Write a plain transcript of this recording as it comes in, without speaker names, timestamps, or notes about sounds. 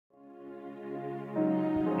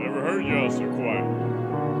are y'all so quiet?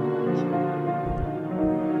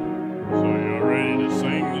 So y'all ready to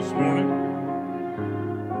sing this morning?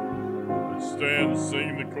 Let's stand and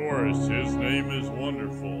sing the chorus. His name is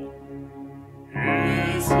wonderful.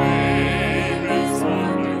 His name is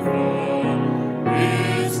wonderful.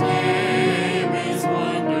 His name is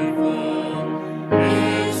wonderful.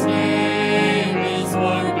 His name is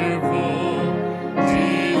wonderful.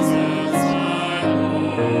 Jesus, my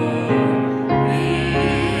Lord. He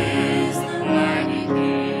is the mighty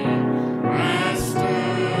King, Master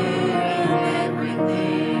of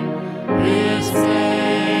everything. His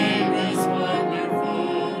name is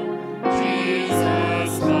wonderful.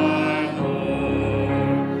 Jesus, my Lord.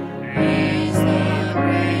 He's the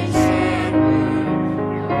great shepherd,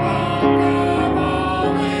 the rock of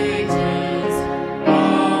all ages.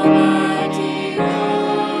 Almighty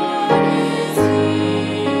God is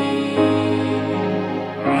He.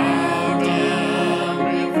 Bow down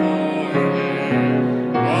before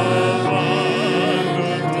Him, above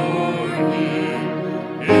adore Him.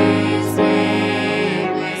 His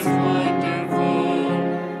name is wonderful,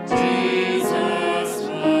 Jesus,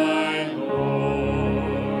 my Lord.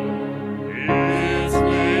 His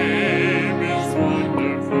name is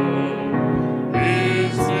wonderful.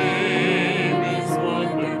 His name is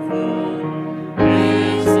wonderful.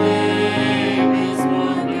 His name is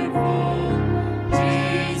wonderful,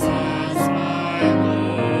 Jesus, my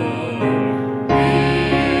Lord. He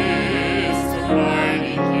is the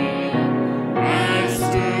mighty King,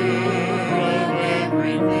 Master of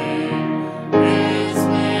everything. His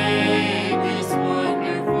name is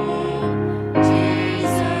wonderful,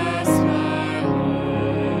 Jesus, my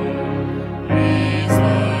Lord. He's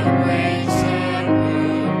the great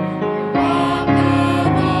shepherd, the rock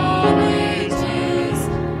of all ages.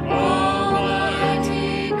 Almighty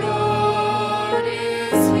God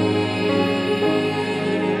is He.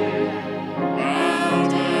 Bow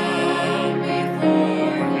down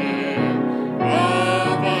before Him,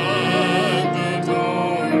 above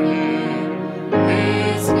adore Him.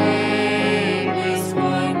 His name is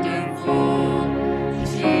wonderful,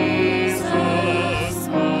 Jesus,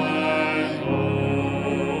 my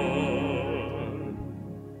Lord.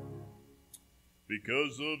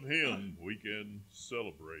 Because of Him, we can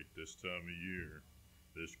celebrate this time of year,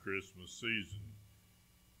 this Christmas season.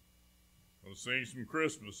 I'll sing some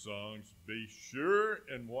Christmas songs. Be sure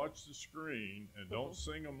and watch the screen, and don't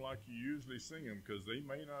sing them like you usually sing them, because they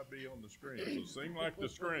may not be on the screen. So sing like the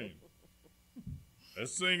screen.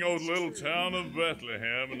 Let's sing "O Little Town of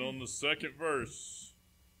Bethlehem," and on the second verse,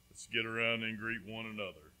 let's get around and greet one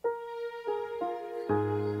another.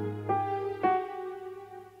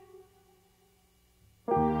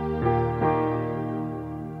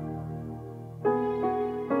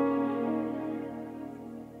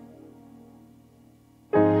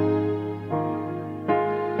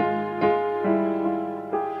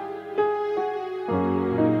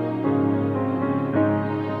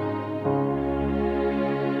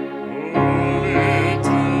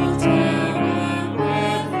 Little town of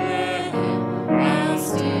Bethlehem,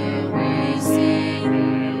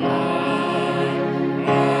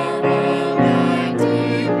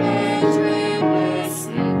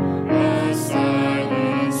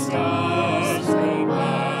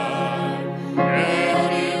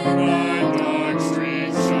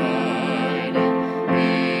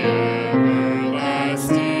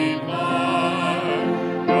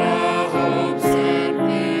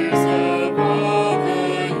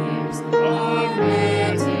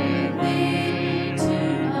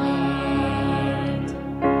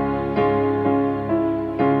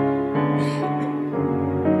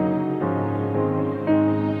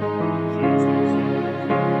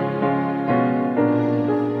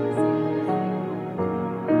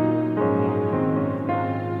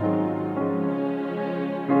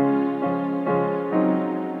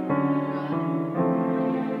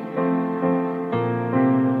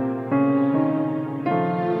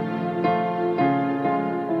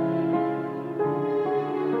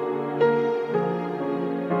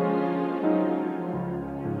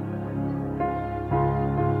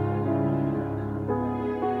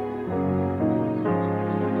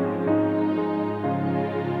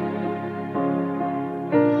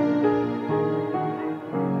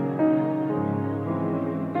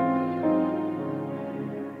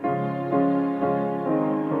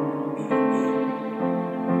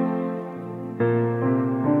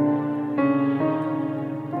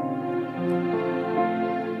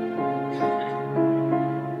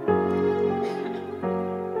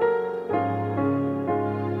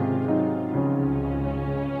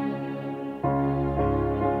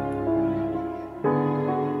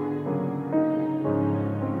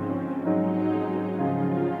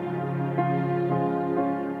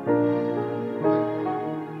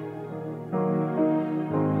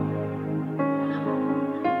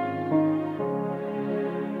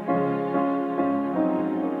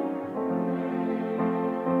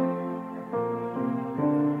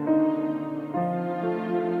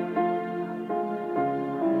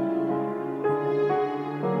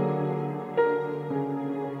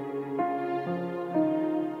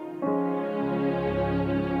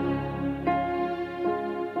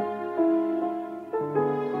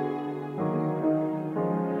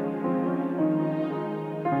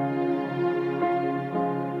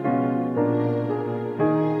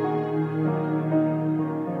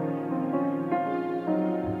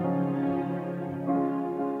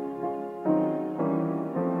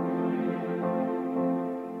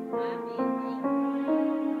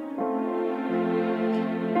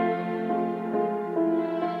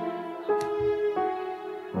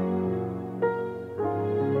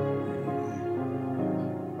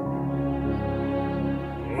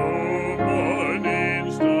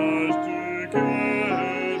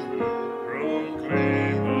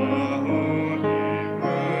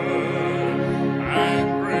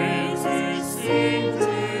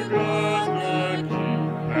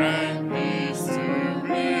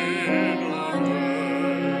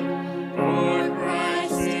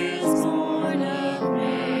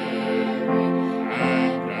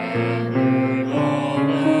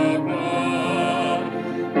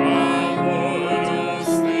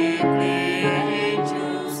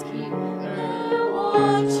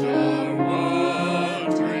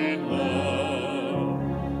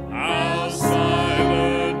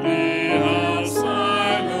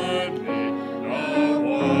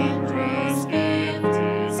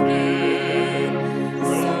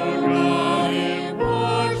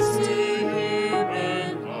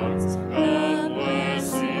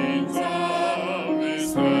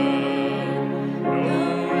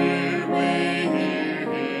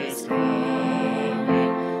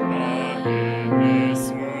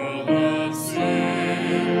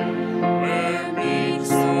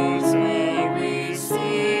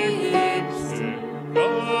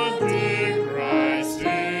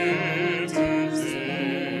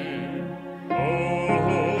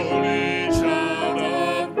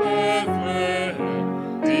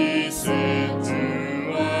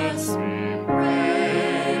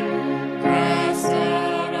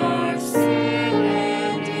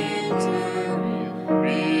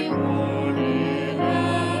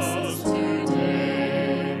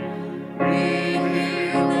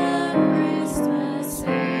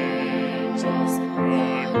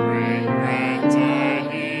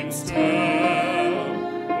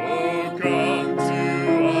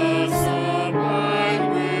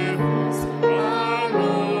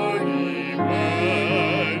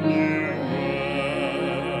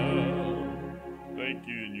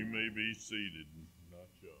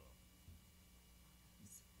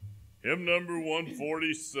 hymn number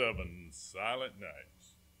 147, Silent Night.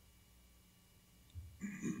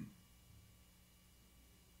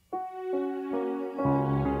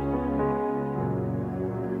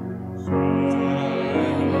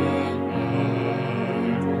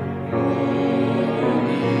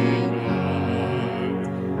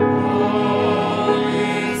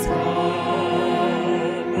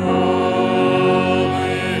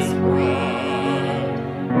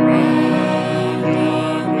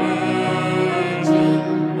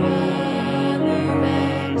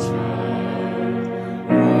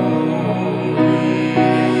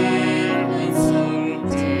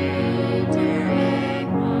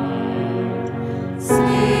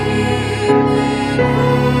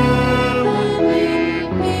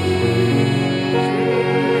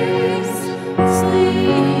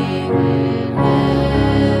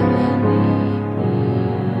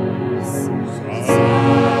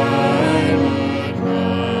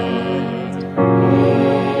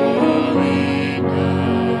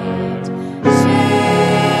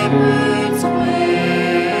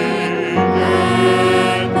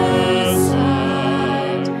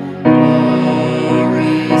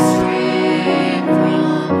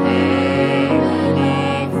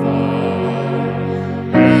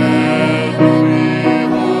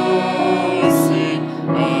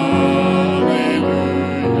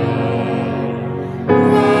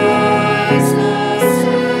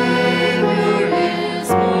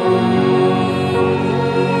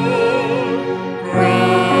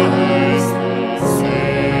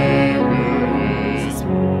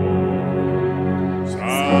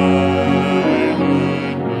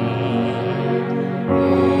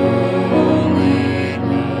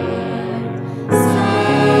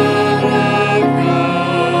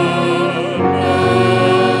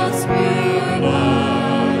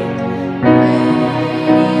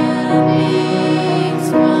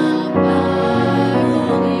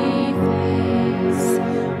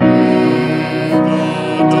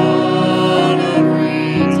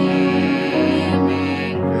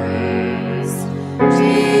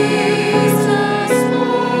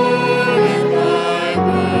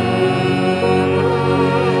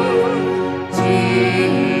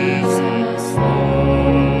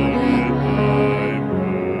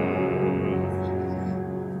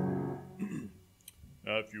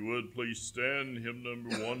 Stand, hymn number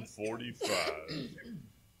 145.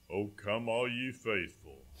 Oh, come all ye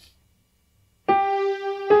faithful.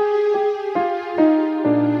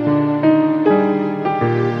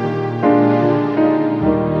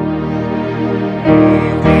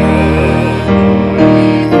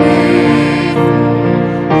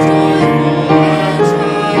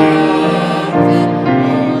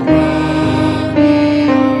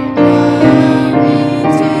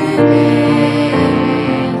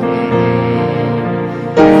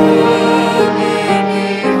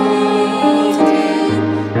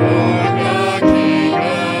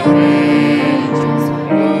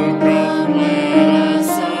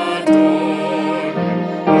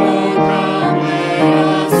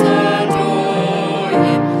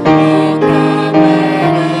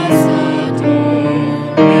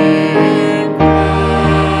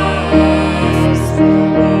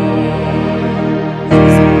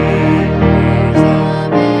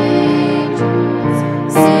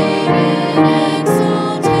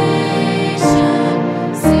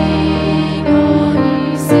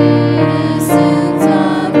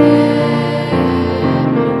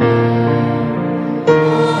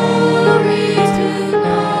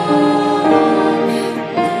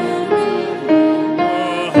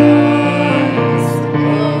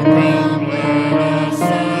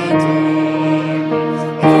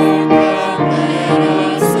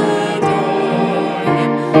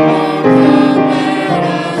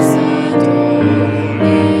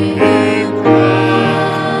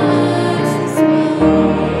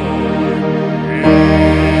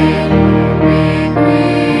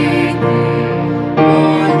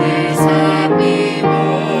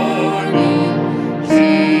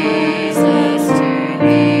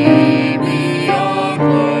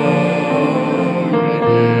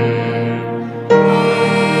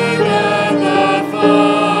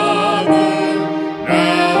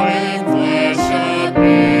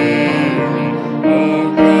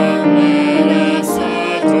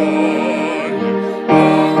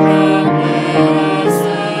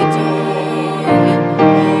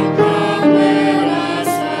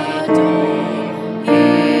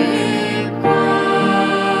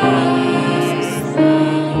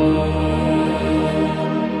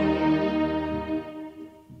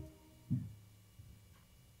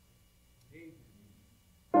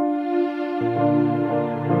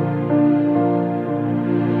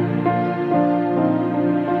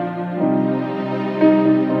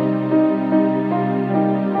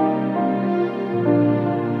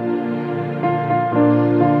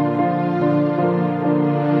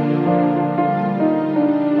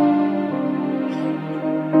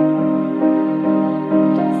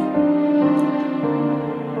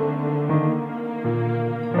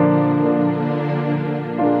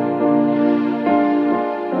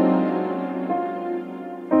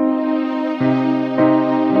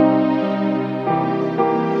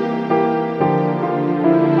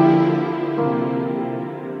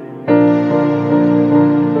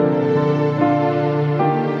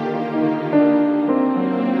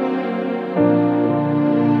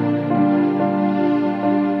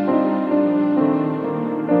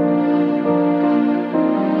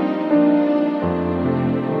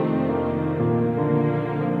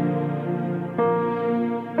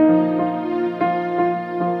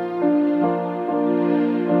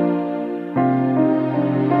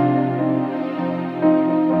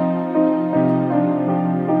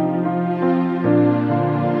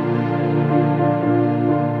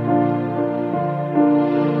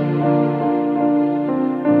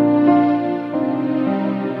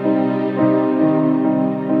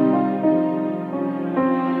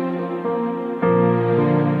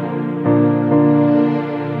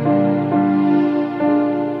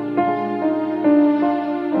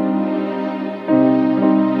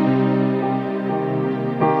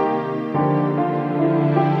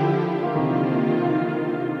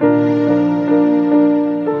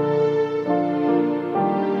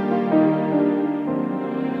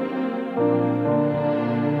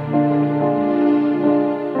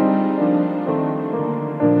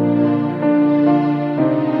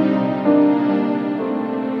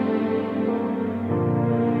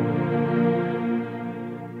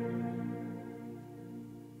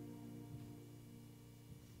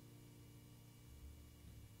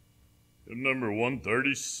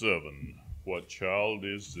 137, What Child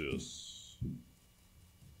Is This?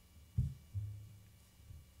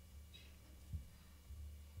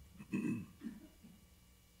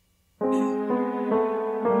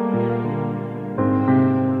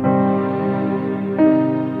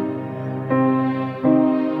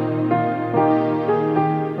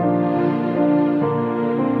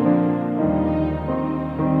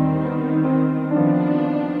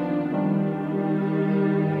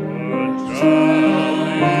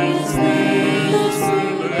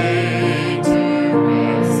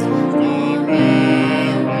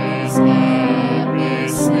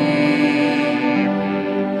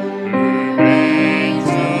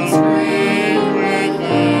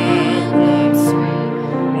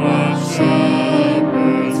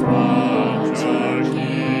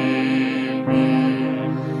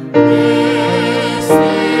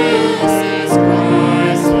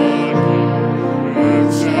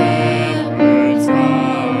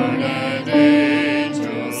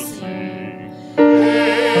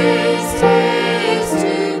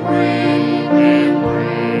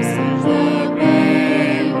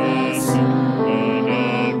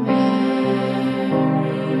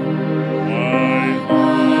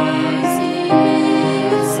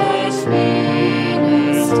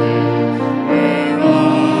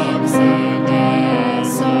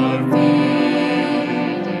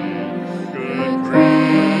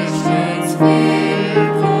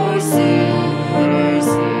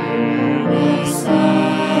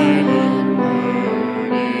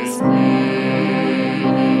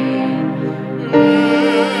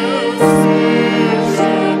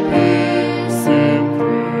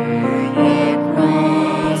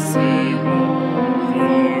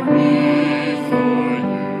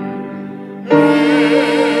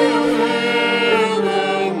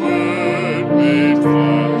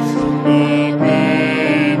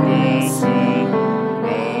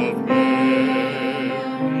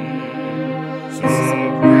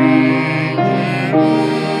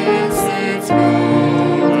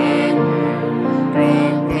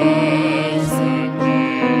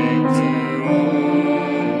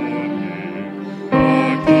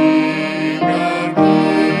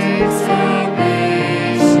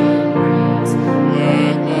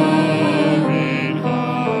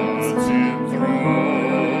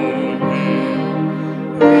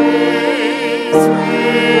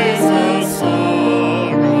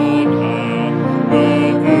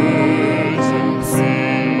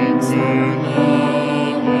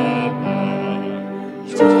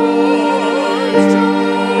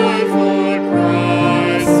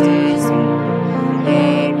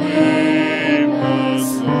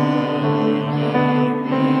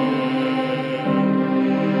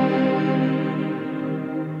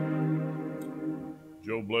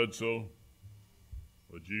 So,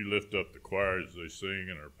 would you lift up the choir as they sing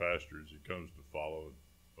and our pastor as he comes to follow and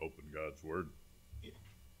open God's Word?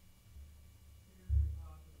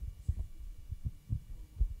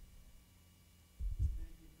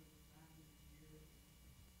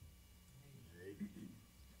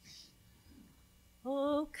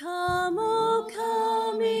 O come,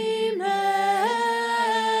 Emmanuel,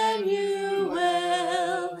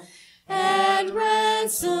 and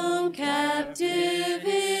ransom captive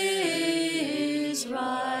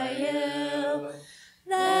Israel,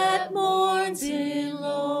 that mourns in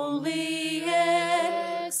lonely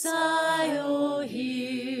exile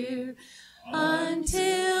here,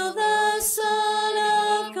 until the Son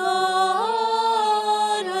of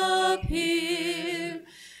God appear.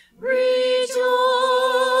 Rejoice,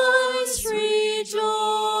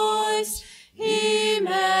 rejoice,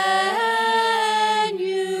 Emmanuel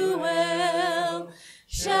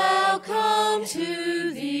shall come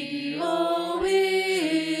to thee, O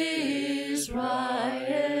Israel.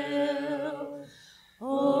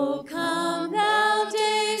 O come, thou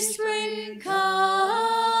day spring,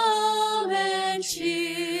 come and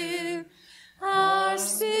cheer our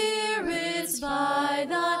spirits by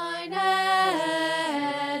thine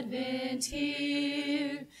advent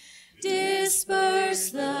here. Disperse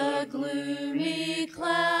the gloomy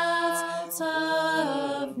clouds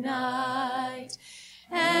of night,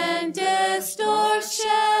 and death's dark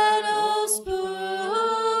shadows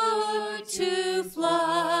put to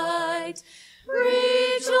flight.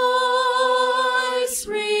 Rejoice,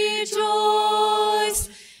 rejoice,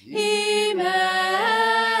 Emmanuel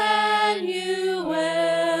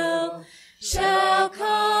shall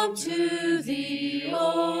come to thee,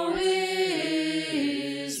 O Israel.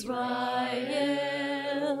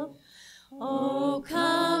 O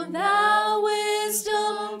come,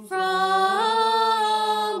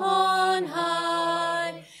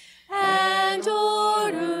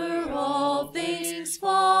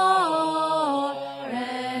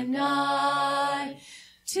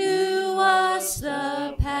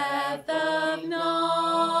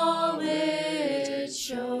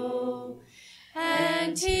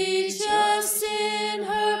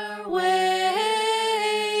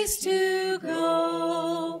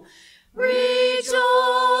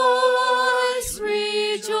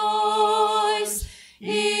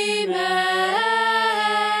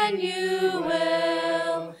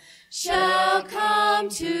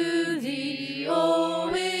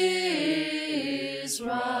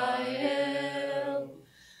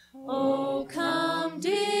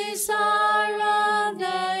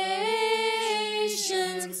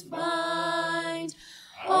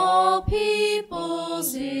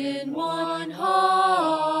 in one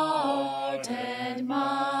heart and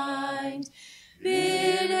mind.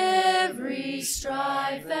 Bid every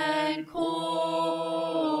strife and quarrel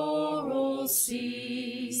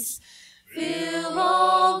cease. Fill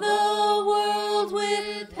all the world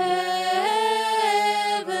with heaven's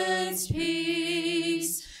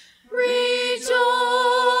peace. Rejoice,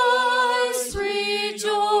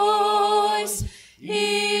 rejoice,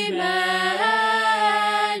 Emmanuel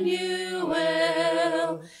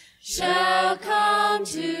shall come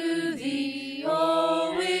to thee,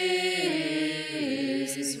 O Israel.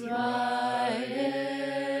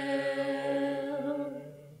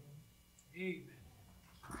 Amen.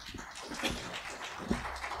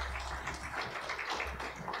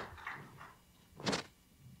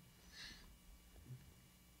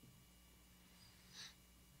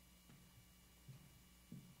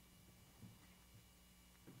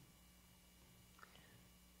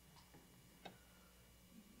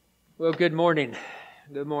 Well, good morning.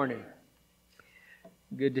 Good morning.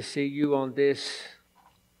 Good to see you on this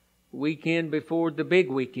weekend before the big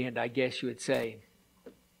weekend, I guess you would say.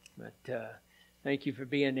 But thank you for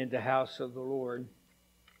being in the house of the Lord.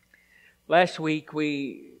 Last week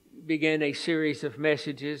we began a series of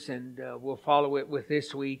messages, and we'll follow it with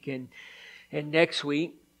this week and next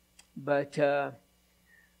week. But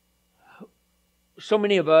so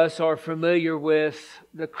many of us are familiar with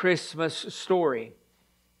the Christmas story,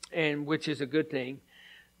 and which is a good thing.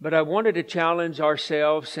 But I wanted to challenge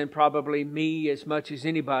ourselves, and probably me as much as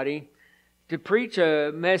anybody, to preach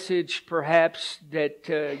a message perhaps that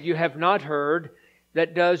you have not heard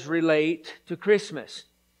that does relate to Christmas.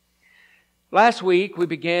 Last week we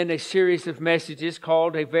began a series of messages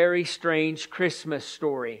called A Very Strange Christmas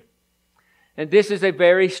Story. And this is a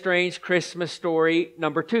very strange Christmas story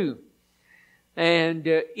number 2. And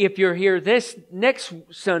if you're here this next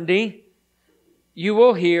Sunday, you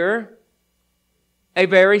will hear a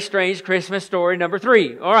very strange Christmas story number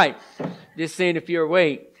 3. All right. Just seeing if you're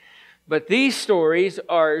awake. But these stories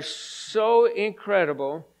are so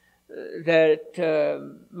incredible that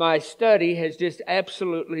my study has just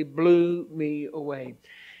absolutely blew me away.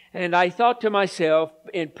 And I thought to myself,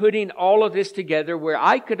 in putting all of this together where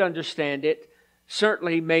I could understand it,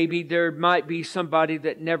 certainly maybe there might be somebody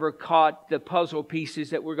that never caught the puzzle pieces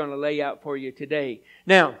that we're going to lay out for you today.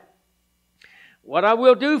 Now, what I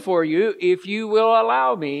will do for you, if you will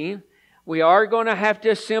allow me, we are going to have to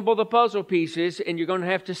assemble the puzzle pieces, and you're going to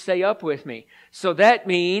have to stay up with me. So that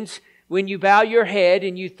means when you bow your head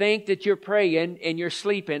and you think that you're praying and you're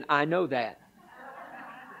sleeping, I know that.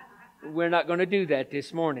 We're not going to do that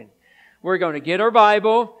this morning. We're going to get our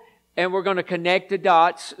Bible and we're going to connect the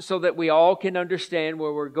dots so that we all can understand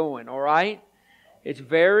where we're going, all right? It's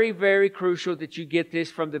very, very crucial that you get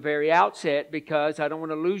this from the very outset, because I don't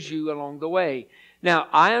want to lose you along the way. Now,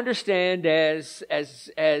 I understand as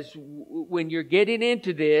when you're getting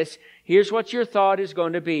into this, here's what your thought is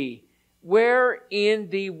going to be. Where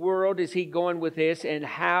in the world is he going with this, and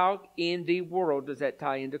how in the world does that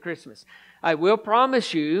tie into Christmas? I will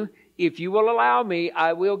promise you, if you will allow me,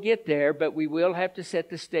 I will get there, but we will have to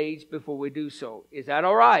set the stage before we do so. Is that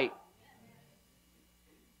all right?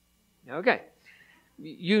 Okay.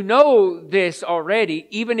 You know this already.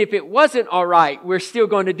 Even if it wasn't all right, we're still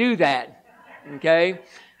going to do that. Okay?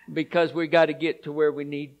 Because we got to get to where we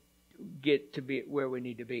need to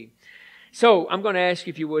be. So I'm going to ask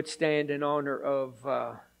you if you would stand in honor of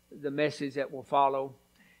the message that will follow.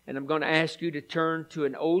 And I'm going to ask you to turn to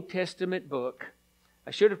an Old Testament book. I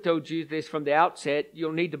should have told you this from the outset.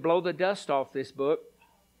 You'll need to blow the dust off this book.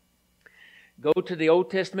 Go to the Old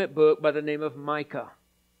Testament book by the name of Micah,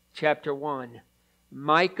 chapter 1.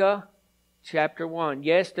 Micah, chapter 1.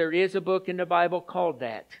 Yes, there is a book in the Bible called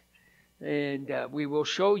that. And we will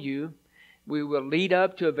show you, we will lead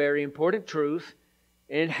up to a very important truth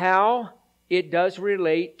and how it does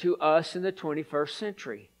relate to us in the 21st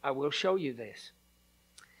century. I will show you this.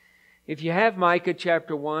 If you have Micah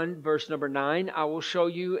chapter 1, verse number 9, I will show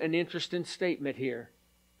you an interesting statement here.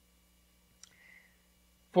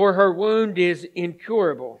 For her wound is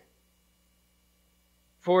incurable,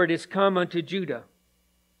 for it is come unto Judah.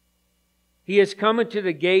 He is come unto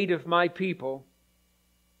the gate of my people,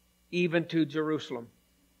 even to Jerusalem.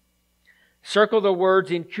 Circle the words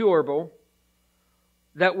incurable.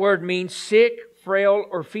 That word means sick, frail,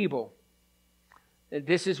 or feeble. And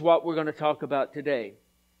this is what we're going to talk about today.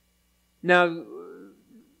 Now,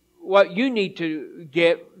 what you need to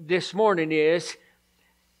get this morning is,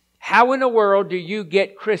 how in the world do you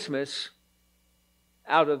get Christmas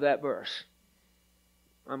out of that verse?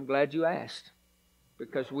 I'm glad you asked,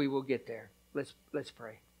 because we will get there. Let's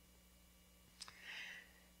pray.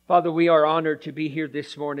 Father, we are honored to be here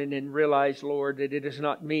this morning and realize, Lord, that it is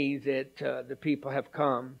not me that the people have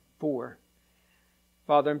come for.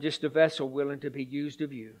 Father, I'm just a vessel willing to be used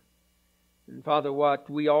of you. And Father, what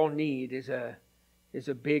we all need is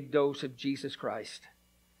a big dose of Jesus Christ.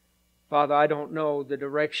 Father, I don't know the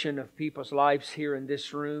direction of people's lives here in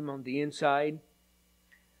this room on the inside,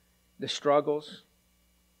 the struggles,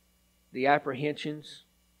 the apprehensions,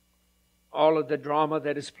 all of the drama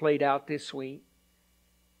that is played out this week.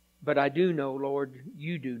 But I do know, Lord,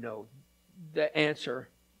 you do know the answer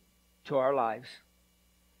to our lives.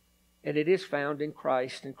 And it is found in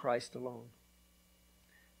Christ and Christ alone.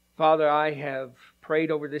 Father, I have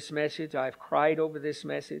prayed over this message. I have cried over this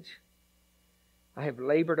message. I have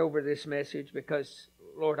labored over this message because,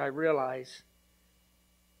 Lord, I realize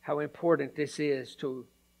how important this is to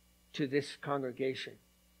this congregation.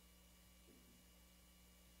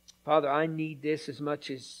 Father, I need this as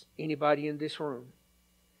much as anybody in this room.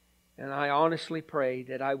 And I honestly pray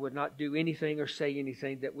that I would not do anything or say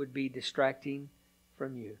anything that would be distracting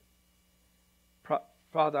from you.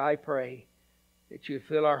 Father, I pray that you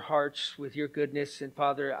fill our hearts with your goodness. And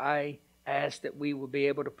Father, I ask that we will be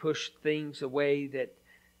able to push things away, that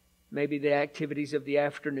maybe the activities of the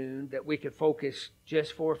afternoon, that we could focus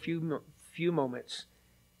just for a few moments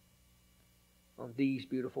on these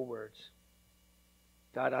beautiful words.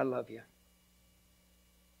 God, I love you.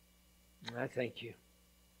 And I thank you.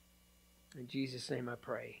 In Jesus' name I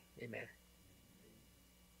pray. Amen.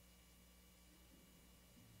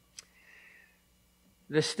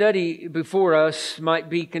 The study before us might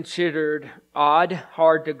be considered odd,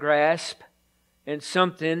 hard to grasp, and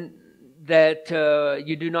something that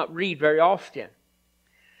you do not read very often.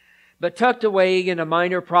 But tucked away in a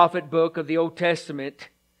minor prophet book of the Old Testament,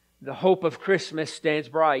 the hope of Christmas stands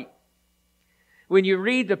bright. When you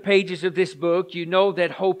read the pages of this book, you know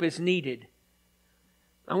that hope is needed.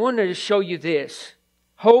 I wanted to show you this.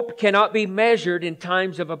 Hope cannot be measured in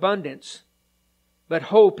times of abundance, but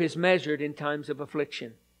hope is measured in times of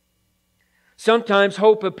affliction. Sometimes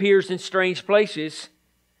hope appears in strange places,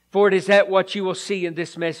 for it is that what you will see in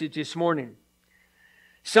this message this morning.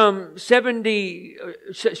 Some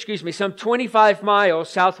 25 miles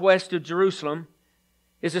southwest of Jerusalem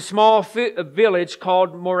is a small village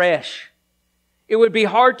called Muleshoe. It would be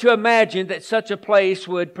hard to imagine that such a place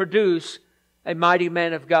would produce a mighty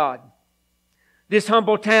man of God. This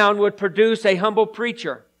humble town would produce a humble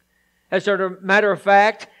preacher. As a matter of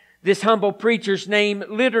fact, this humble preacher's name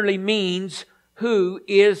literally means who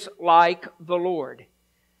is like the Lord.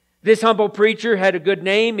 This humble preacher had a good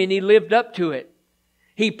name and he lived up to it.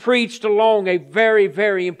 He preached along a very,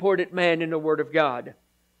 very important man in the Word of God.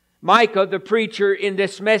 Micah, the preacher in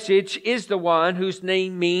this message, is the one whose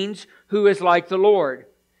name means who is like the Lord.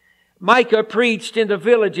 Micah preached in the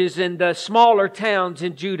villages and the smaller towns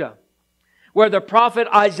in Judah, where the prophet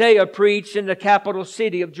Isaiah preached in the capital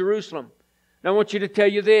city of Jerusalem. Now I want you to tell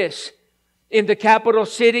you this. In the capital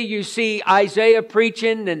city, you see Isaiah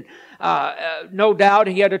preaching, and no doubt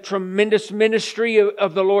he had a tremendous ministry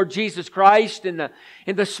of the Lord Jesus Christ. In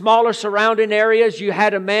the smaller surrounding areas, you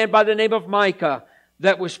had a man by the name of Micah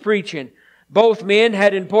that was preaching. Both men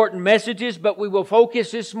had important messages, but we will focus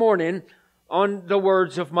this morning on the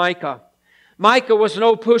words of Micah. Micah was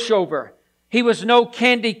no pushover. He was no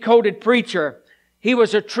candy-coated preacher. He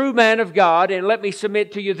was a true man of God, and let me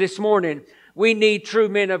submit to you this morning, we need true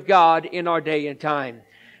men of God in our day and time.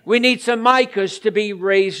 We need some Micahs to be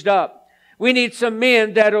raised up. We need some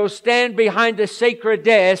men that will stand behind the sacred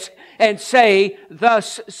desk and say,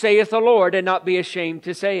 "Thus saith the Lord," and not be ashamed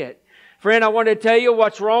to say it. Friend, I want to tell you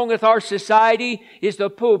what's wrong with our society is the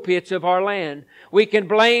pulpits of our land. We can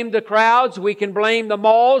blame the crowds, we can blame the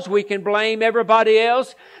malls, we can blame everybody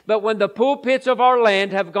else, but when the pulpits of our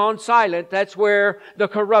land have gone silent, that's where the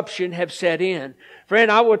corruption have set in.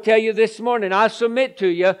 Friend, I will tell you this morning, I submit to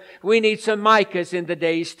you, we need some Micahs in the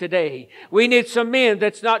days today. We need some men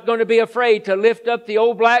that's not going to be afraid to lift up the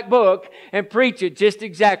old black book and preach it just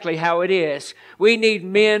exactly how it is. We need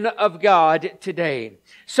men of God today.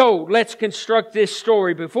 So let's construct this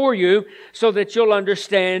story before you so that you'll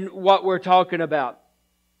understand what we're talking about.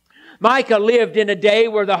 Micah lived in a day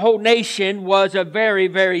where the whole nation was a very,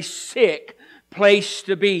 very sick place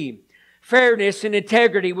to be. Fairness and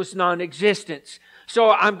integrity was non-existent.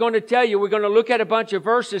 So I'm going to tell you, we're going to look at a bunch of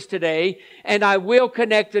verses today, and I will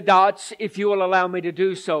connect the dots if you will allow me to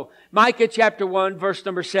do so. Micah chapter 1, verse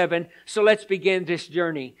number 7. So let's begin this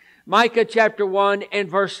journey. Micah chapter 1 and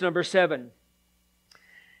verse number 7.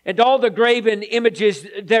 And all the graven images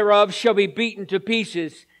thereof shall be beaten to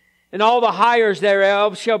pieces, and all the hires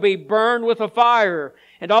thereof shall be burned with a fire,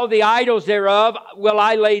 and all the idols thereof will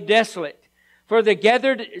I lay desolate.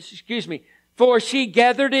 For she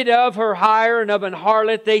gathered it of her hire, and of an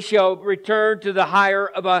harlot they shall return to the hire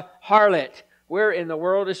of a harlot. Where in the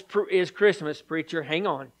world is Christmas, preacher? Hang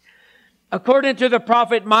on. According to the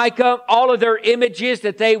prophet Micah, all of their images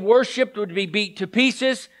that they worshipped would be beat to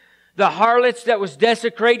pieces. The harlots that was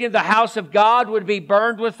desecrating the house of God would be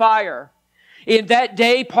burned with fire. In that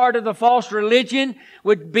day, part of the false religion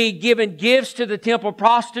would be giving gifts to the temple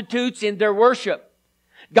prostitutes in their worship.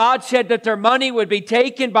 God said that their money would be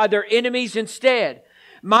taken by their enemies instead.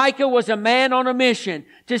 Micah was a man on a mission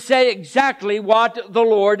to say exactly what the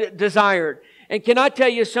Lord desired. And can I tell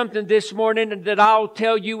you something this morning that I'll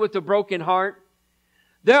tell you with a broken heart?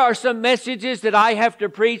 There are some messages that I have to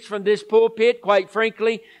preach from this pulpit, quite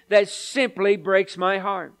frankly, that simply breaks my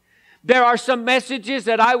heart. There are some messages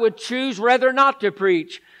that I would choose rather not to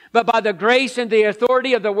preach, but by the grace and the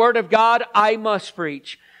authority of the Word of God, I must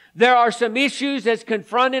preach. There are some issues that's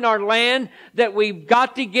confronting our land that we've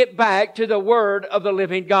got to get back to the Word of the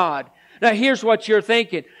living God. Now here's what you're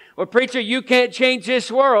thinking. Well, preacher, you can't change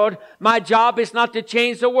this world. My job is not to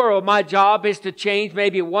change the world. My job is to change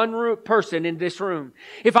maybe one person in this room.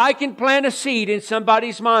 If I can plant a seed in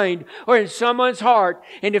somebody's mind or in someone's heart,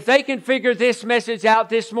 and if they can figure this message out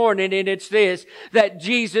this morning, and it's this, that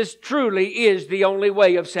Jesus truly is the only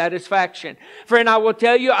way of satisfaction. Friend, I will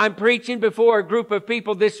tell you, I'm preaching before a group of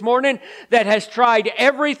people this morning that has tried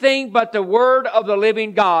everything but the Word of the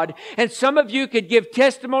living God. And some of you could give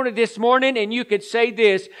testimony this morning and you could say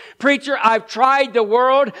this, preacher, I've tried the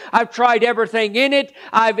world. I've tried everything in it.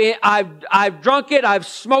 I've drunk it. I've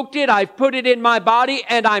smoked it. I've put it in my body.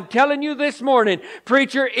 And I'm telling you this morning,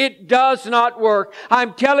 preacher, it does not work.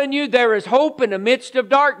 I'm telling you there is hope in the midst of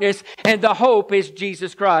darkness, and the hope is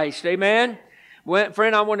Jesus Christ. Amen? Well,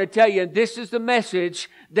 friend, I want to tell you, this is the message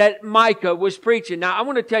that Micah was preaching. Now, I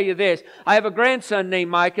want to tell you this. I have a grandson named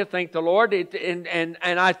Micah, thank the Lord, and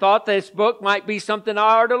I thought this book might be something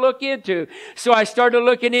I ought to look into. So I started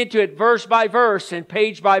looking into it verse by verse and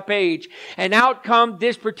page by page. And out come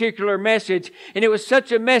this particular message. And it was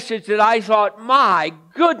such a message that I thought, my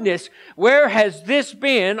goodness, where has this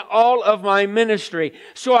been all of my ministry?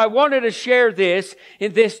 So I wanted to share this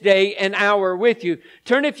in this day and hour with you.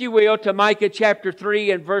 Turn, if you will, to Micah chapter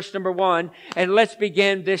 3 and verse number 1, and let's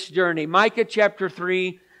begin this journey. Micah chapter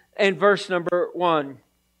 3 and verse number 1.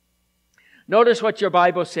 Notice what your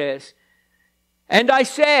Bible says. And I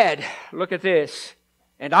said, look at this.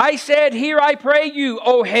 And I said, hear I pray you,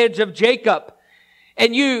 O heads of Jacob,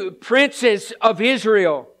 and you princes of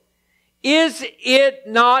Israel. Is it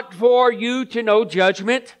not for you to know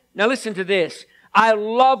judgment? Now listen to this. I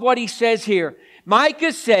love what he says here.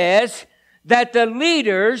 Micah says that the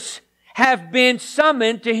leaders have been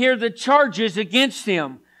summoned to hear the charges against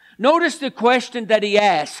him. Notice the question that he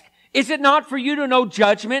asked. Is it not for you to know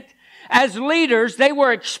judgment? As leaders, they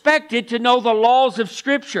were expected to know the laws of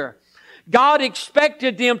Scripture. God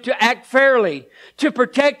expected them to act fairly, to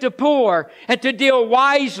protect the poor, and to deal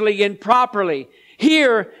wisely and properly.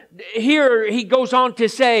 Here he goes on to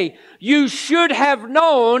say, you should have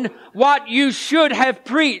known what you should have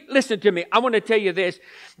preached. Listen to me. I want to tell you this.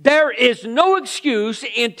 There is no excuse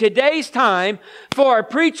in today's time for a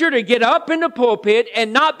preacher to get up in the pulpit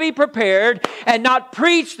and not be prepared and not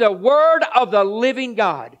preach the Word of the living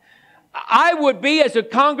God. I would be, as a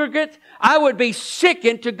congregant, I would be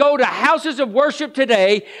sickened to go to houses of worship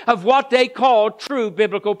today of what they call true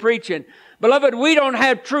biblical preaching. Beloved, we don't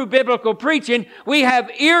have true biblical preaching. We have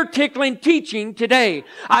ear-tickling teaching today.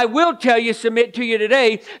 I will tell you, submit to you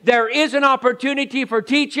today, there is an opportunity for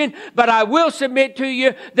teaching, but I will submit to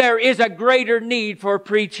you, there is a greater need for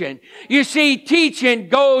preaching. You see, teaching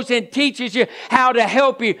goes and teaches you how to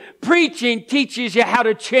help you. Preaching teaches you how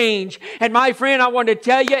to change. And my friend, I want to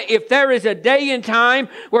tell you, if there is a day and time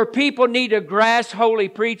where people need to grasp holy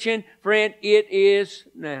preaching, friend, it is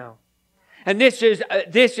now. And this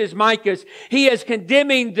is Micah's. He is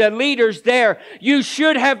condemning the leaders there. You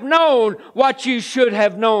should have known what you should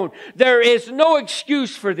have known. There is no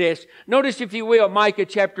excuse for this. Notice, if you will, Micah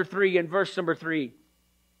chapter 3 and verse number 3.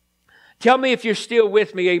 Tell me if you're still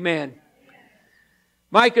with me, amen.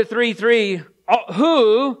 Micah 3:3.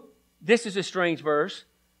 Who, this is a strange verse,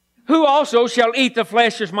 who also shall eat the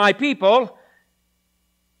flesh of my people,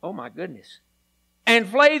 oh my goodness, and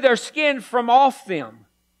flay their skin from off them.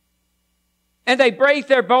 And they break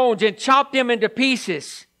their bones and chop them into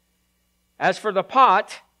pieces. As for the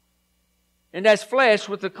pot, and as flesh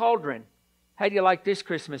with the cauldron. How do you like this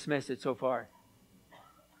Christmas message so far?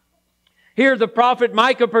 Here the prophet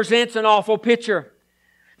Micah presents an awful picture.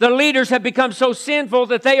 The leaders have become so sinful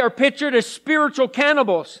that they are pictured as spiritual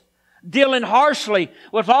cannibals, dealing harshly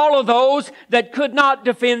with all of those that could not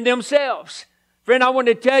defend themselves. Friend, I want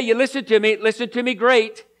to tell you, listen to me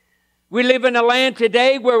great. We live in a land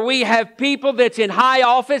today where we have people that's in high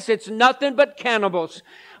office, it's nothing but cannibals.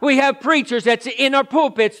 We have preachers that's in our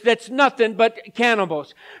pulpits that's nothing but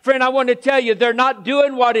cannibals. Friend, I want to tell you, they're not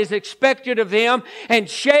doing what is expected of them. And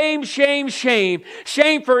shame, shame, shame.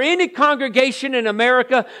 Shame for any congregation in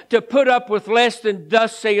America to put up with less than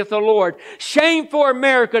thus saith the Lord. Shame for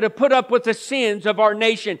America to put up with the sins of our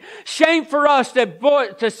nation. Shame for us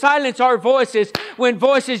to silence our voices when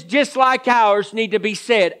voices just like ours need to be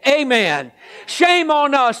said. Amen. Shame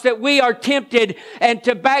on us that we are tempted and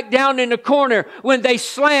to back down in the corner when they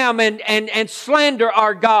slam and slander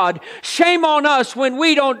our God. Shame on us when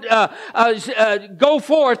we don't go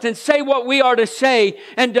forth and say what we are to say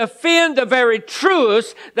and defend the very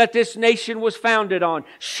truths that this nation was founded on.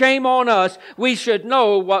 Shame on us. We should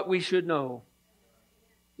know what we should know.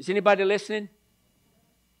 Is anybody listening?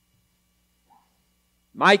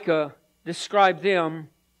 Micah described them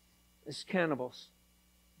as cannibals.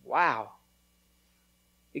 Wow.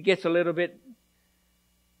 It gets a little bit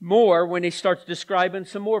more when he starts describing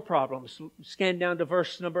some more problems. Scan down to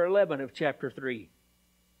verse number 11 of chapter 3.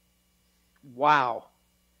 Wow.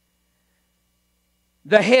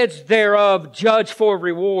 The heads thereof judge for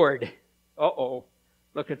reward. Uh-oh.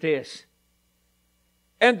 Look at this.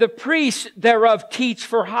 And the priests thereof teach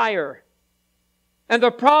for hire. And the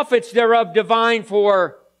prophets thereof divine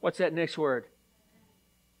for, what's that next word?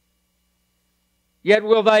 Yet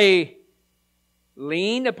will they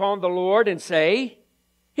lean upon the Lord and say,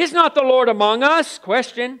 is not the Lord among us?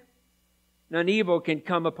 Question. None evil can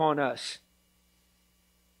come upon us.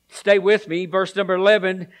 Stay with me. Verse number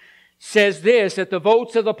 11 says this, that the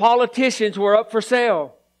votes of the politicians were up for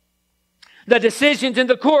sale. The decisions in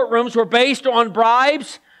the courtrooms were based on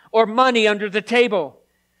bribes or money under the table.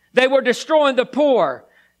 They were destroying the poor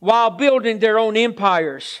while building their own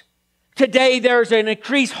empires. Today there's an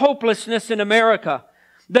increased hopelessness in America.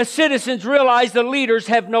 The citizens realize the leaders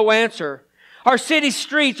have no answer. Our city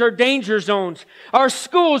streets are danger zones. Our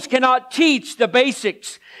schools cannot teach the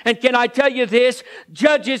basics. And can I tell you this?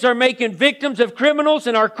 Judges are making victims of criminals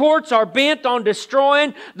and our courts are bent on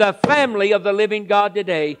destroying the family of the living God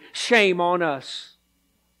today. Shame on us.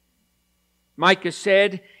 Micah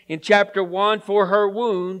said in chapter 1, for her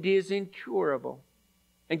wound is incurable.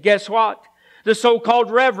 And guess what? The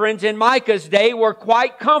so-called reverends in Micah's day were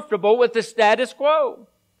quite comfortable with the status quo.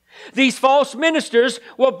 These false ministers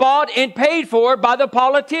were bought and paid for by the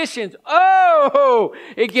politicians. Oh,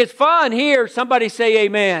 it gets fun here. Somebody say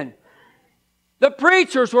amen. The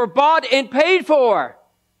preachers were bought and paid for.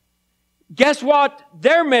 Guess what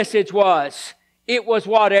their message was? It was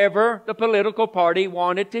whatever the political party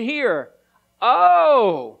wanted to hear.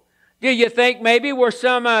 Oh, do you think maybe we're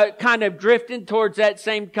some kind of drifting towards that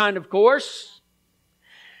same kind of course?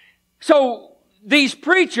 So, these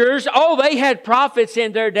preachers, they had prophets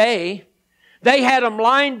in their day. They had them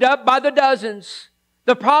lined up by the dozens.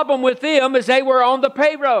 The problem with them is they were on the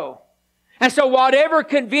payroll. And so whatever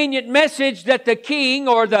convenient message that the king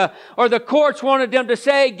or the courts wanted them to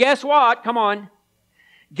say, guess what? Come on.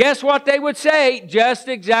 Guess what they would say? Just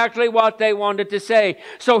exactly what they wanted to say.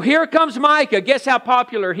 So here comes Micah. Guess how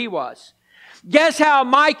popular he was. Guess how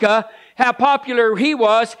popular he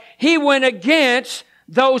was. He went against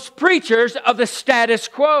those preachers of the status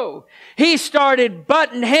quo. He started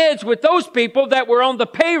butting heads with those people that were on the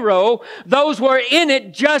payroll. Those were in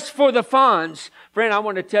it just for the funds. Friend, I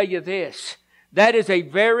want to tell you this. That is a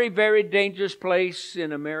very, very dangerous place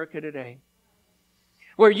in America today.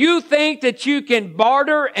 Where you think that you can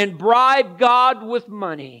barter and bribe God with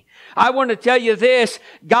money. I want to tell you this.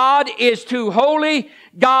 God is too holy.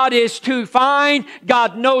 God is too fine.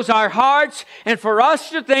 God knows our hearts. And for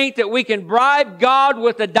us to think that we can bribe God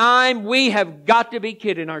with a dime, we have got to be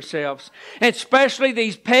kidding ourselves. And especially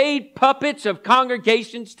these paid puppets of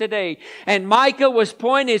congregations today. And Micah was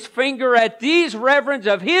pointing his finger at these reverends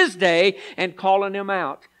of his day and calling them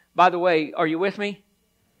out. By the way, are you with me?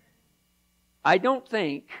 I don't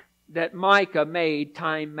think that Micah made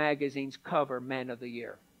Time Magazine's cover Man of the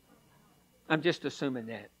Year. I'm just assuming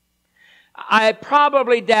that. I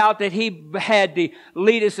probably doubt that he had the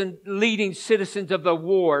leading citizens of the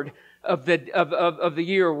award of the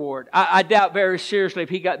year award. I doubt very seriously if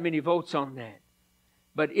he got many votes on that.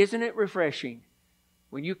 But isn't it refreshing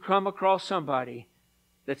when you come across somebody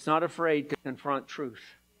that's not afraid to confront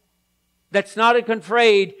truth? That's not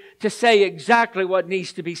afraid to say exactly what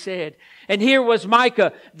needs to be said. And here was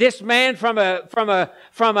Micah, this man from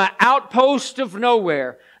an outpost of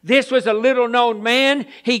nowhere. This was a little known man.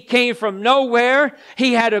 He came from nowhere.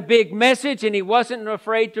 He had a big message and he wasn't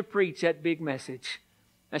afraid to preach that big message.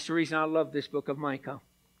 That's the reason I love this book of Micah.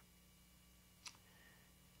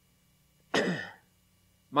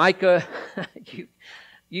 Micah,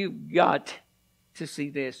 you've got to see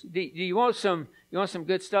this. Do you want some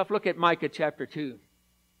good stuff? Look at Micah chapter 2.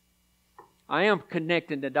 I am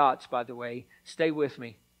connecting the dots, by the way. Stay with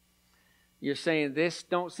me. You're saying, this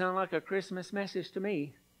don't sound like a Christmas message to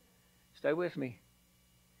me. Stay with me.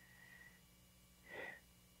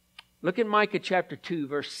 Look at Micah chapter 2,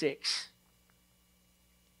 verse 6.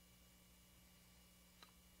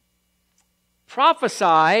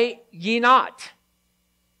 Prophesy ye not,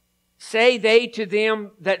 say they to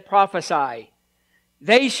them that prophesy.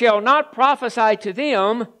 They shall not prophesy to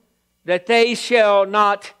them, that they shall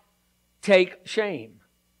not take shame.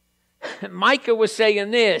 Micah was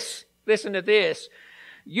saying this. Listen to this.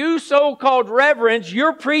 You so-called reverends,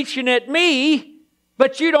 you're preaching at me,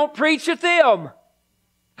 but you don't preach at them.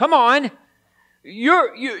 Come on.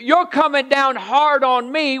 You're coming down hard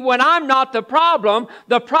on me when I'm not the problem.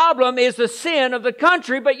 The problem is the sin of the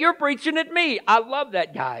country, but you're preaching at me. I love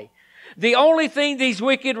that guy. The only thing these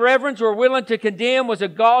wicked reverends were willing to condemn was a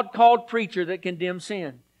God-called preacher that condemned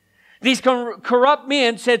sin. These corrupt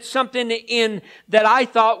men said something in that I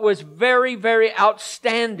thought was very, very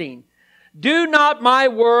outstanding. Do not my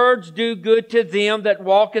words do good to them that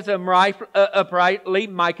walketh uprightly?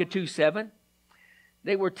 Micah 2:7.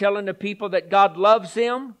 They were telling the people that God loves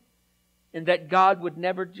them and that God would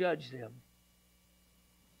never judge them.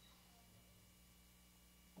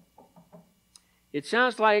 It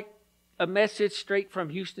sounds like a message straight from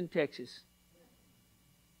Houston, Texas.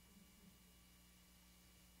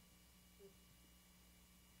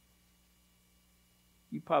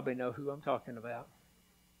 You probably know who I'm talking about.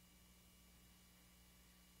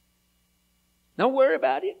 Don't worry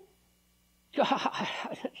about it. God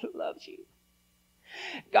loves you.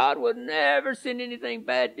 God will never send anything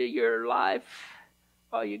bad to your life.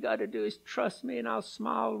 All you got to do is trust me and I'll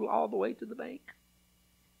smile all the way to the bank.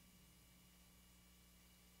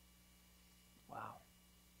 Wow.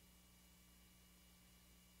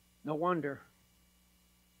 No wonder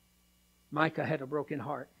Micah had a broken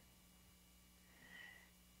heart.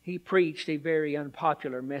 He preached a very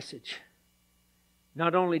unpopular message.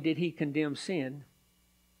 Not only did he condemn sin,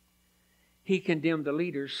 he condemned the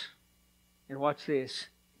leaders. And watch this.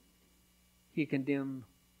 He condemned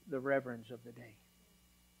the reverends of the day.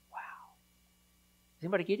 Wow. Is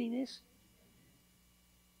anybody getting this?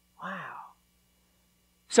 Wow.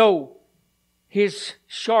 So, his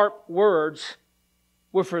sharp words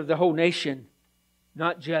were for the whole nation,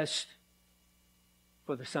 not just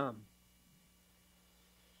for the some.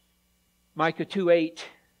 Micah 2:8.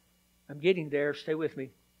 I'm getting there. Stay with me.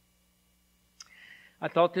 I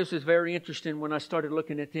thought this was very interesting when I started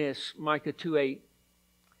looking at this. Micah 2:8.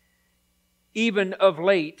 Even of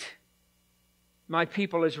late, my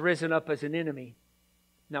people has risen up as an enemy.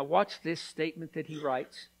 Now watch this statement that he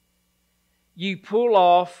writes. Ye pull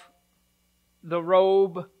off the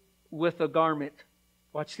robe with a garment.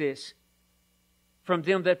 Watch this. From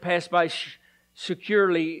them that pass by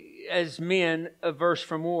securely as men averse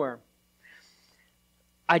from war.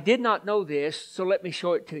 I did not know this, so let me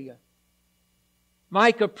show it to you.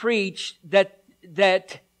 Micah preached that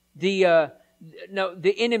the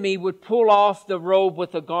enemy would pull off the robe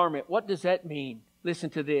with a garment. What does that mean? Listen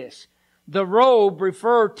to this. The robe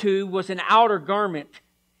referred to was an outer garment,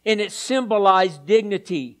 and it symbolized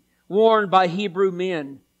dignity worn by Hebrew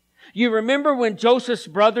men. You remember when Joseph's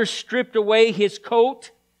brothers stripped away his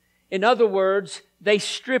coat? In other words, they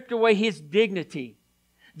stripped away his dignity.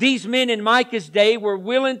 These men in Micah's day were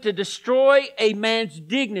willing to destroy a man's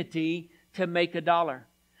dignity to make $1.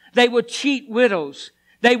 They would cheat widows.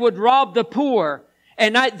 They would rob the poor.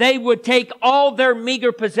 And they would take all their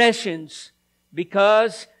meager possessions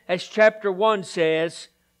because, as chapter 1 says,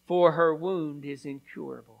 for her wound is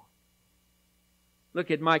incurable. Look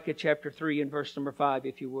at Micah chapter 3 and verse number 5,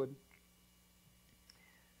 if you would.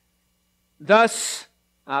 Thus,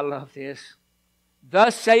 I love this.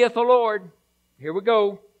 Thus saith the Lord. Here we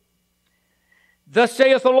go. Thus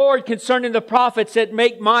saith the Lord concerning the prophets that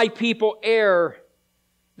make my people err,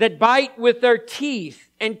 that bite with their teeth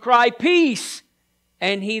and cry peace,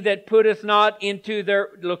 and he that putteth not into their,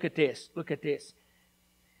 look at this.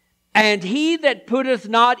 And he that putteth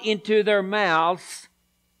not into their mouths,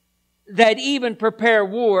 that even prepare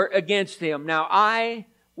war against them. Now I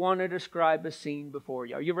want to describe a scene before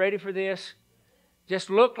you. Are you ready for this? Just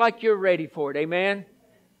look like you're ready for it. Amen?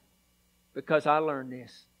 Because I learned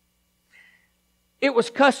this. It was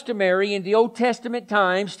customary in the Old Testament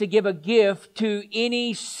times to give a gift to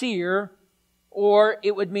any seer, or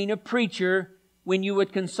it would mean a preacher, when you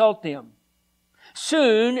would consult them.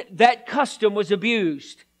 Soon that custom was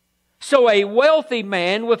abused. So a wealthy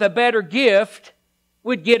man with a better gift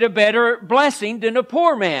would get a better blessing than a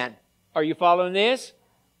poor man. Are you following this?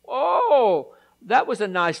 Oh, that was a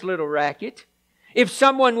nice little racket. If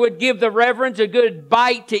someone would give the reverends a good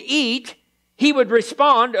bite to eat, he would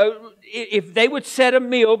respond. If they would set a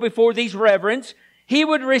meal before these reverends, he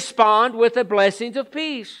would respond with the blessings of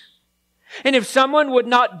peace. And if someone would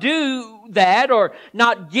not do that or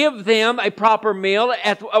not give them a proper meal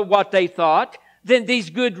at what they thought, then these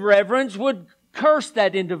good reverends would curse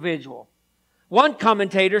that individual. One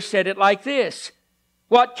commentator said it like this: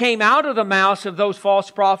 what came out of the mouths of those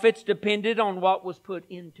false prophets depended on what was put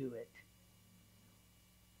into it.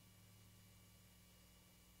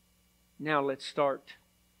 Now let's start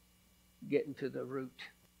getting to the root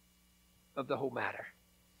of the whole matter.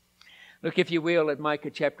 Look, if you will, at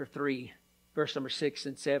Micah chapter 3, verse number 6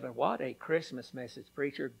 and 7. What a Christmas message,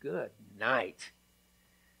 preacher. Good night.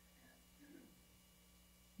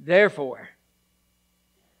 Therefore,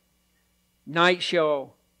 night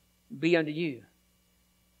shall be unto you,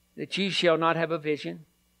 that ye shall not have a vision,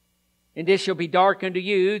 and it shall be dark unto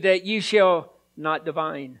you, that ye shall not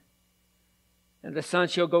divine. And the sun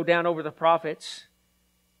shall go down over the prophets,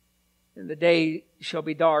 and the day shall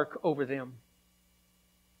be dark over them.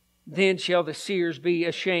 Then shall the seers be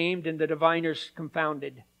ashamed, and the diviners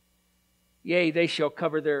confounded. Yea, they shall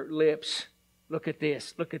cover their lips. Look at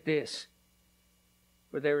this, look at this.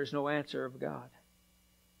 For there is no answer of God.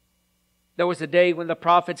 There was a day when the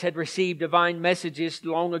prophets had received divine messages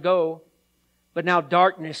long ago, but now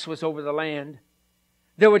darkness was over the land.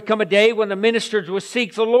 There would come a day when the ministers would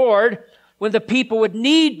seek the Lord, when the people would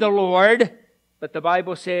need the Lord. But the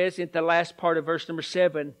Bible says in the last part of verse number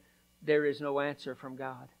 7, there is no answer from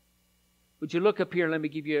God. Would you look up here and let me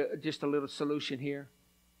give you just a little solution here?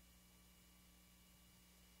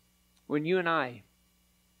 When you and I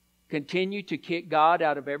continue to kick God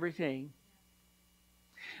out of everything,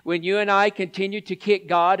 when you and I continue to kick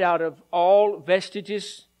God out of all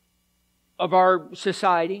vestiges of our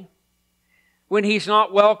society, when He's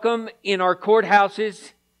not welcome in our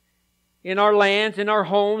courthouses, in our lands, in our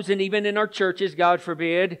homes, and even in our churches, God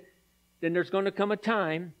forbid, then there's going to come a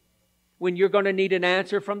time when you're going to need an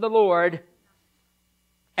answer from the Lord,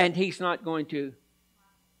 and He's not going to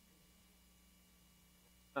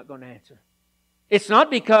answer. It's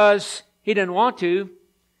not because He didn't want to,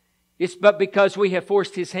 it's but because we have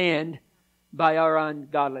forced His hand by our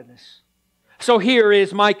ungodliness. So here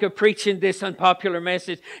is Micah preaching this unpopular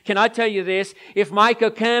message. Can I tell you this? If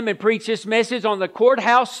Micah come and preach this message on the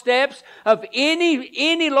courthouse steps of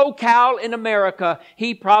any locale in America,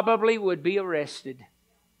 he probably would be arrested.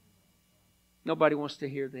 Nobody wants to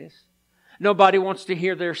hear this. Nobody wants to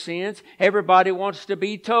hear their sins. Everybody wants to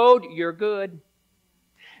be told, you're good.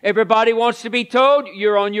 Everybody wants to be told,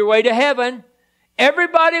 you're on your way to heaven.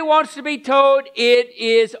 Everybody wants to be told it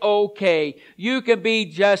is okay. You can be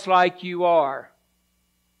just like you are.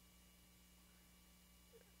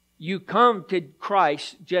 You come to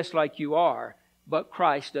Christ just like you are, but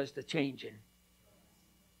Christ does the changing.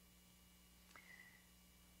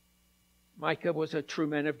 Micah was a true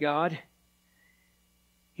man of God.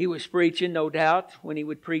 He was preaching, no doubt. When he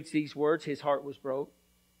would preach these words, his heart was broke.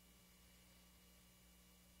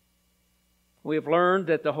 We have learned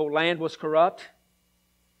that the whole land was corrupt.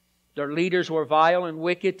 Their leaders were vile and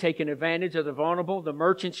wicked, taking advantage of the vulnerable. The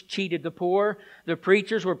merchants cheated the poor. The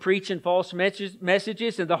preachers were preaching false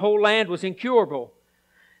messages, and the whole land was incurable.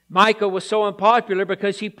 Micah was so unpopular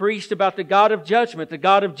because he preached about the God of judgment, the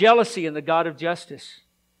God of jealousy, and the God of justice.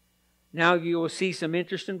 Now you will see some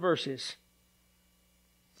interesting verses.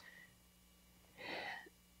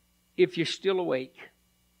 If you're still awake,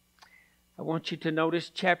 I want you to notice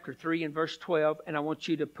chapter 3 and verse 12, and I want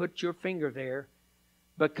you to put your finger there,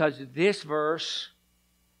 because this verse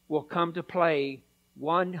will come to play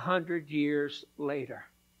 100 years later.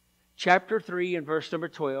 Chapter 3 and verse number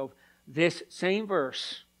 12, this same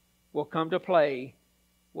verse will come to play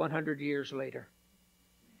 100 years later.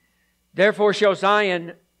 Therefore shall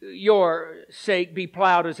Zion, your sake, be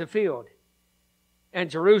plowed as a field, and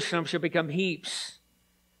Jerusalem shall become heaps,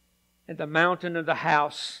 and the mountain of the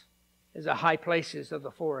house as the high places of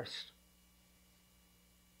the forest.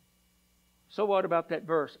 So what about that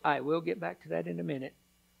verse? I will get back to that in a minute.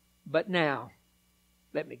 But now,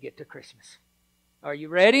 let me get to Christmas. Are you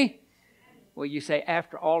ready? Well, you say,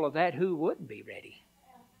 after all of that, who wouldn't be ready?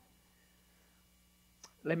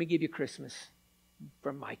 Let me give you Christmas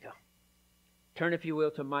from Micah. Turn, if you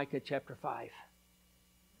will, to Micah chapter 5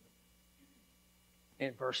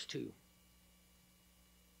 and verse 2.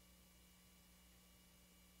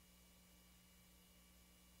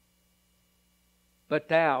 But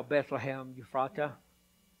thou, Bethlehem Ephratah,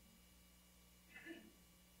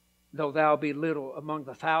 though thou be little among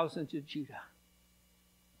the thousands of Judah,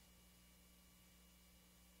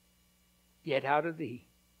 yet out of thee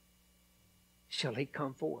shall he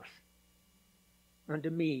come forth unto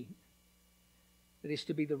me, that is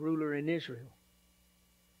to be the ruler in Israel,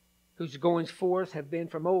 whose goings forth have been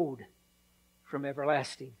from old, from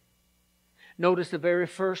everlasting. Notice the very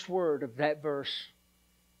first word of that verse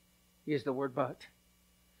is the word but.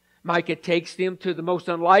 Micah takes them to the most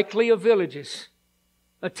unlikely of villages,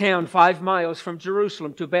 a town 5 miles from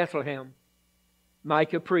Jerusalem, to Bethlehem.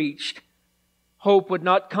 Micah preached. Hope would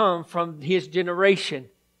not come from his generation.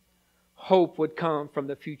 Hope would come from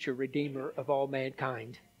the future Redeemer of all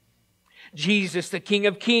mankind. Jesus, the King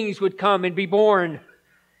of Kings, would come and be born,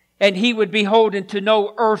 and He would be beholden to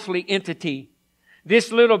no earthly entity.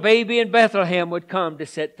 This little baby in Bethlehem would come to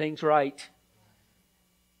set things right.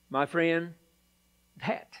 My friend,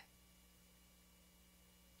 that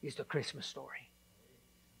is the Christmas story.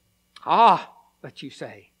 Ah, but you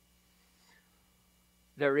say,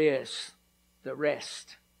 there is the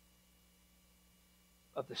rest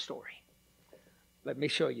of the story. Let me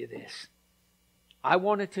show you this. I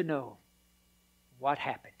wanted to know what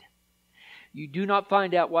happened. You do not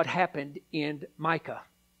find out what happened in Micah.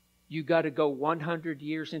 You got to go 100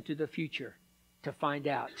 years into the future to find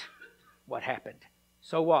out what happened.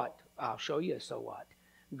 So what? I'll show you so what.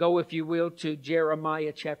 Go, if you will, to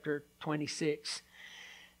Jeremiah chapter 26.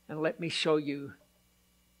 And let me show you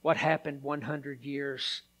what happened 100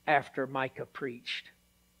 years after Micah preached.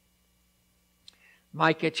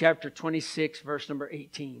 Micah chapter 26, verse number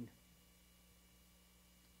 18.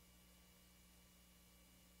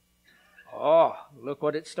 Oh, look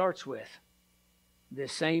what it starts with.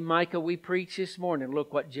 This same Micah we preached this morning,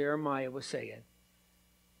 look what Jeremiah was saying.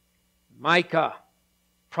 Micah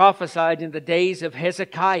prophesied in the days of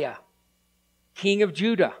Hezekiah, king of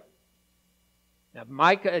Judah. Now,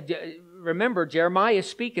 Micah, remember, Jeremiah is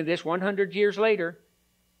speaking this 100 years later.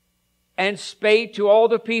 And spake to all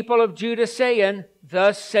the people of Judah, saying,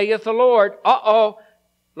 Thus saith the Lord.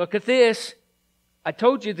 Look at this. I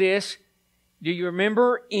told you this. Do you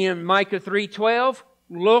remember in Micah 3:12?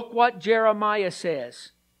 Look what Jeremiah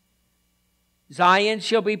says. Zion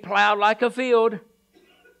shall be plowed like a field,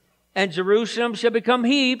 and Jerusalem shall become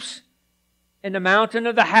heaps, and the mountain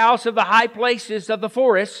of the house of the high places of the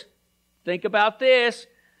forest. Think about this.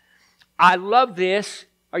 I love this.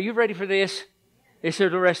 Are you ready for this? This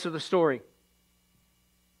is the rest of the story.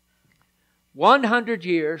 100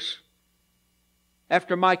 years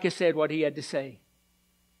after Micah said what he had to say,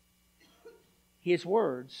 his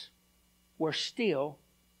words were still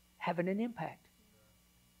having an impact.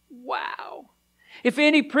 Wow. If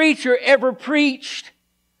any preacher ever preached,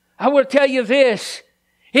 I will tell you this.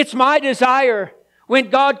 It's my desire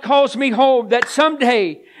when God calls me home that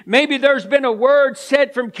someday maybe there's been a word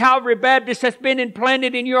said from Calvary Baptist that's been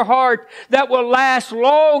implanted in your heart that will last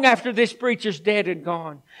long after this preacher's dead and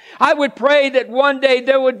gone. I would pray that one day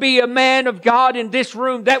there would be a man of God in this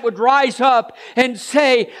room that would rise up and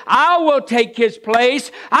say, I will take his place.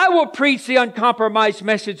 I will preach the uncompromised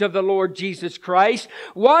message of the Lord Jesus Christ.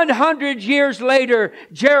 100 years later,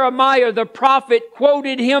 Jeremiah the prophet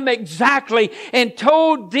quoted him exactly and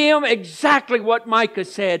told them exactly what Micah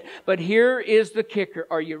said. But here is the kicker.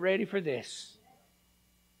 Are you ready for this?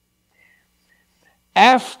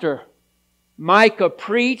 After Micah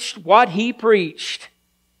preached what he preached,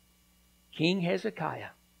 King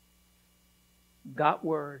Hezekiah got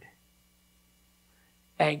word.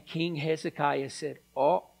 And King Hezekiah said,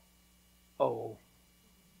 uh-oh.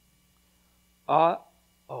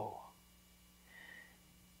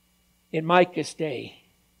 In Micah's day,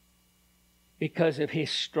 because of his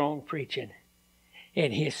strong preaching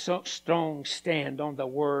and his strong stand on the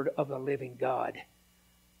word of the living God,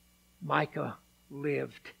 Micah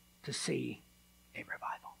lived to see a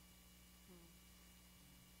revival.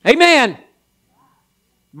 Amen.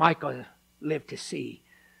 Micah lived to see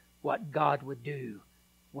what God would do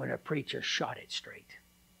when a preacher shot it straight.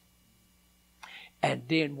 And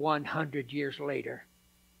then 100 years later,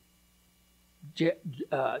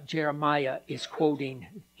 Jeremiah is quoting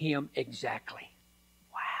him exactly.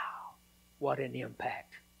 Wow, what an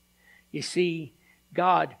impact. You see,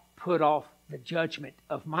 God put off the judgment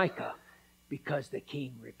of Micah because the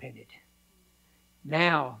king repented.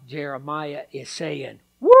 Now Jeremiah is saying,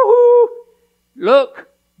 woohoo! Look,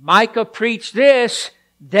 Micah preached this.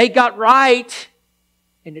 They got right.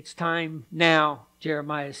 And it's time now,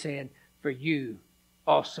 Jeremiah is saying, for you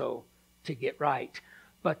also to get right.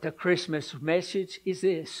 But the Christmas message is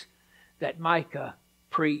this, that Micah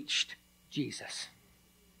preached Jesus.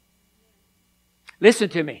 Listen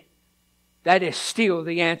to me. That is still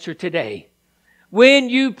the answer today. When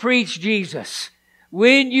you preach Jesus,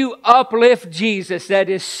 when you uplift Jesus, that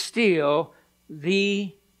is still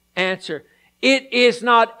the answer. It is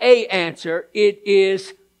not a answer, it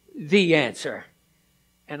is the answer.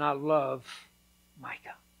 And I love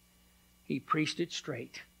Micah. He preached it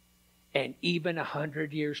straight. And even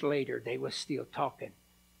 100 years later, they were still talking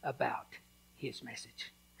about his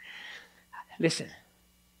message. Listen,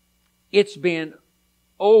 it's been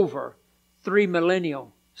over 3 millennia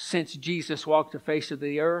since Jesus walked the face of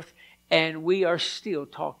the earth, and we are still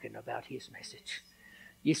talking about his message.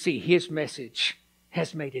 You see, his message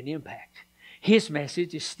has made an impact. His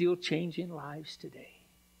message is still changing lives today.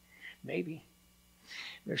 Maybe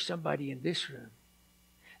there's somebody in this room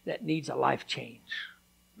that needs a life change.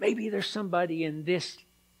 Maybe there's somebody in this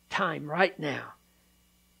time right now.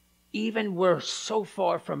 Even we're so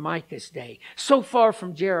far from Micah's day, so far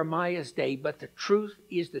from Jeremiah's day, but the truth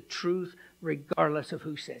is the truth regardless of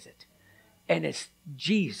who says it. And it's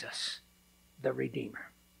Jesus, the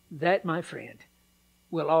Redeemer. That, my friend,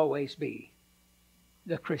 will always be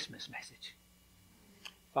the Christmas message.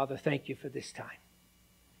 Father, thank you for this time.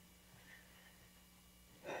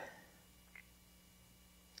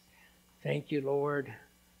 Thank you, Lord,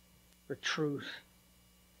 for truth.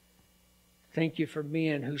 Thank you for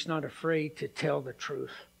men who's not afraid to tell the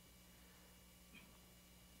truth.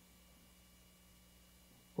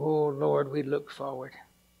 Oh, Lord, we look forward.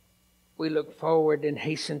 We look forward and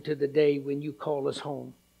hasten to the day when you call us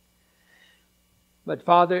home. But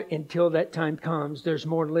Father, until that time comes, there's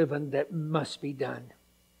more living that must be done.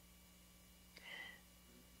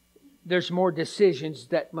 There's more decisions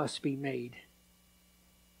that must be made.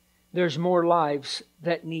 There's more lives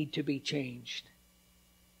that need to be changed.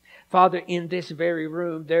 Father, in this very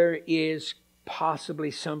room, there is possibly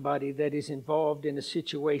somebody that is involved in a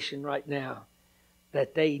situation right now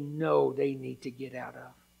that they know they need to get out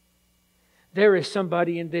of. There is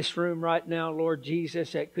somebody in this room right now, Lord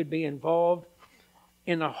Jesus, that could be involved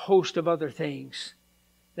in a host of other things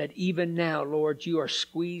that even now, Lord, you are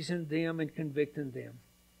squeezing them and convicting them.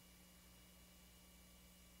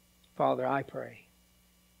 Father, I pray,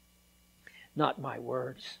 not my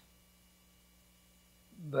words,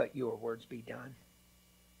 but your words be done.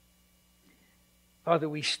 Father,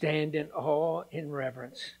 we stand in awe and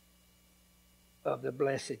reverence of the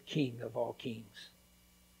blessed King of all kings.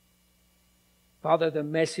 Father, the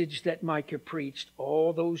message that Micah preached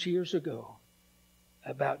all those years ago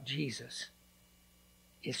about Jesus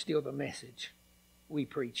is still the message we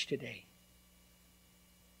preach today.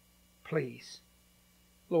 Please,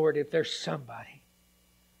 Lord, if there's somebody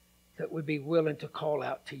that would be willing to call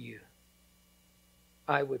out to you,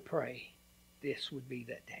 I would pray this would be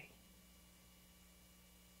that day.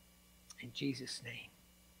 In Jesus' name.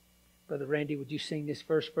 Brother Randy, would you sing this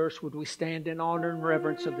first verse? Would we stand in honor and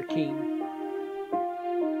reverence of the King?